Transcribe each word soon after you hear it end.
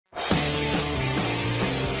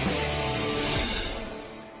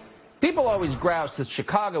People always grouse that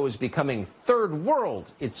Chicago is becoming third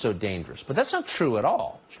world. It's so dangerous. But that's not true at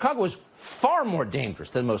all. Chicago is far more dangerous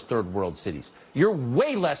than most third world cities. You're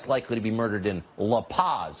way less likely to be murdered in La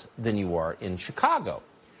Paz than you are in Chicago.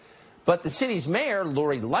 But the city's mayor,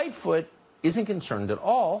 Lori Lightfoot, isn't concerned at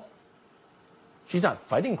all. She's not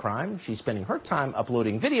fighting crime. She's spending her time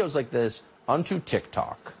uploading videos like this onto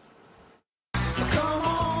TikTok.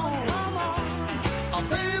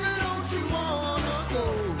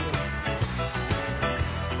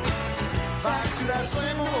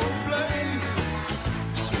 Same old place,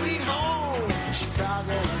 sweet home,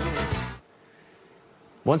 Chicago.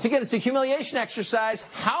 Once again, it's a humiliation exercise.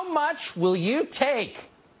 How much will you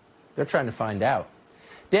take? They're trying to find out.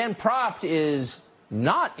 Dan Proft is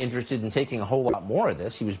not interested in taking a whole lot more of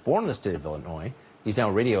this. He was born in the state of Illinois. He's now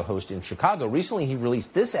a radio host in Chicago. Recently, he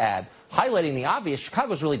released this ad highlighting the obvious.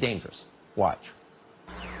 Chicago's really dangerous. Watch.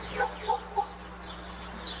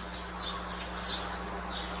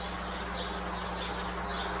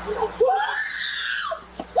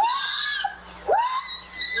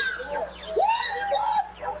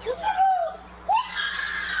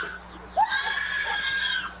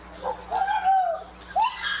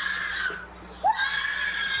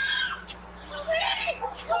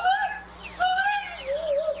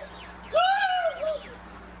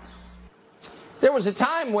 There was a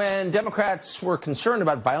time when Democrats were concerned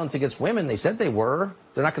about violence against women. They said they were.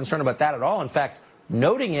 They're not concerned about that at all. In fact,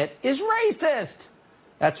 noting it is racist.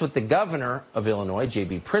 That's what the governor of Illinois,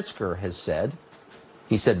 J.B. Pritzker, has said.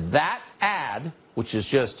 He said that ad, which is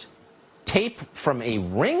just tape from a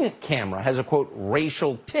Ring camera, has a, quote,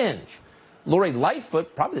 racial tinge. Lori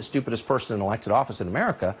Lightfoot, probably the stupidest person in elected office in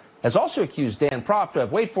America, has also accused Dan Proft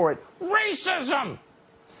of, wait for it, racism.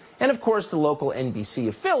 And, of course, the local NBC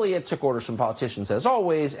affiliate took orders from politicians, as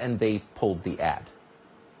always, and they pulled the ad.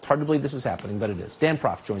 Hard to believe this is happening, but it is. Dan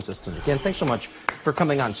Proft joins us tonight. Dan, thanks so much for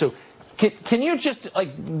coming on. So can you just,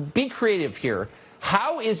 be creative here?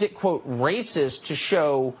 How is it, quote, racist to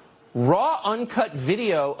show raw, uncut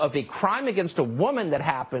video of a crime against a woman that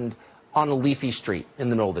happened on a leafy street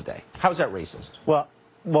in the middle of the day? How is that racist?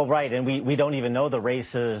 Well, right, and we don't even know the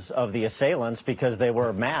races of the assailants because they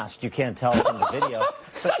were masked. You can't tell from the video.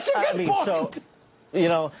 Such a good point.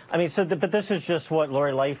 So, but this is just what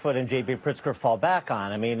Lori Lightfoot and J.B. Pritzker fall back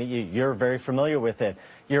on. I mean, you're very familiar with it.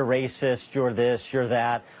 You're racist, you're this, you're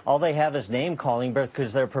that. All they have is name calling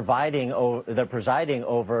because they're presiding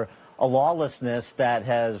over a lawlessness that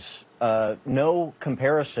has no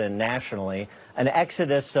comparison nationally. An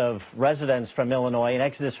exodus of residents from Illinois, an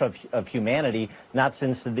exodus of humanity, not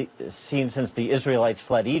since seen since the Israelites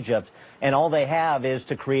fled Egypt. And all they have is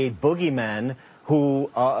to create boogeymen who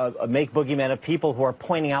make boogeymen of people who are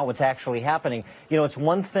pointing out what's actually happening. You know, it's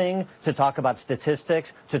one thing to talk about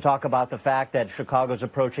statistics, to talk about the fact that Chicago's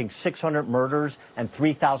approaching 600 murders and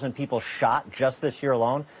 3,000 people shot just this year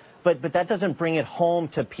alone. But that doesn't bring it home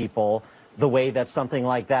to people the way that something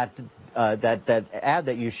like that that ad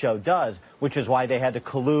that you showed does, which is why they had to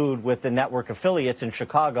collude with the network affiliates in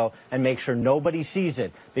Chicago and make sure nobody sees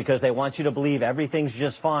it, because they want you to believe everything's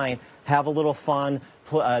just fine, have a little fun,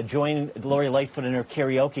 join Lori Lightfoot in her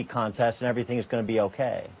karaoke contest, and everything is going to be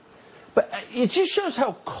okay. But it just shows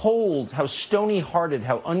how cold, how stony-hearted,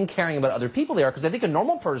 how uncaring about other people they are, because I think a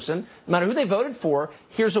normal person, no matter who they voted for,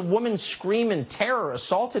 hears a woman scream in terror,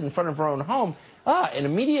 assaulted in front of her own home, and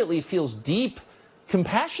immediately feels deep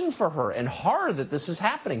compassion for her and horror that this is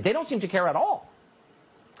happening. They don't seem to care at all.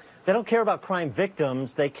 They don't care about crime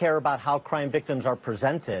victims. They care about how crime victims are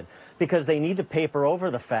presented, because they need to paper over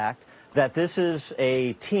the fact that this is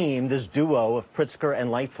a team, this duo of Pritzker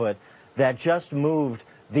and Lightfoot, that just moved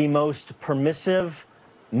the most permissive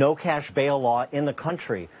no-cash bail law in the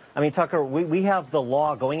country. I mean, Tucker, we have the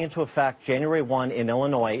law going into effect January 1 in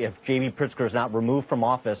Illinois, if J.B. Pritzker is not removed from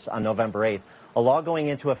office on November 8th, a law going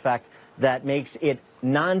into effect that makes it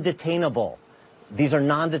non-detainable. These are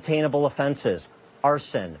non-detainable offenses: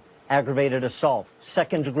 arson, aggravated assault,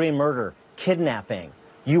 second-degree murder, kidnapping.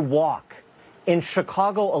 You walk. In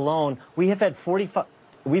Chicago alone, we have had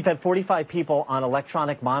 45 people on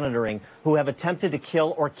electronic monitoring who have attempted to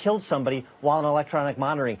kill or killed somebody while on electronic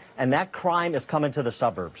monitoring, and that crime is coming to the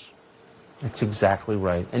suburbs. That's exactly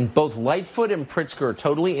right. And both Lightfoot and Pritzker are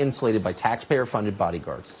totally insulated by taxpayer-funded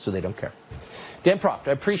bodyguards, so they don't care. Dan Proft,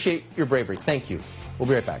 I appreciate your bravery. Thank you. We'll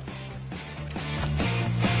be right back.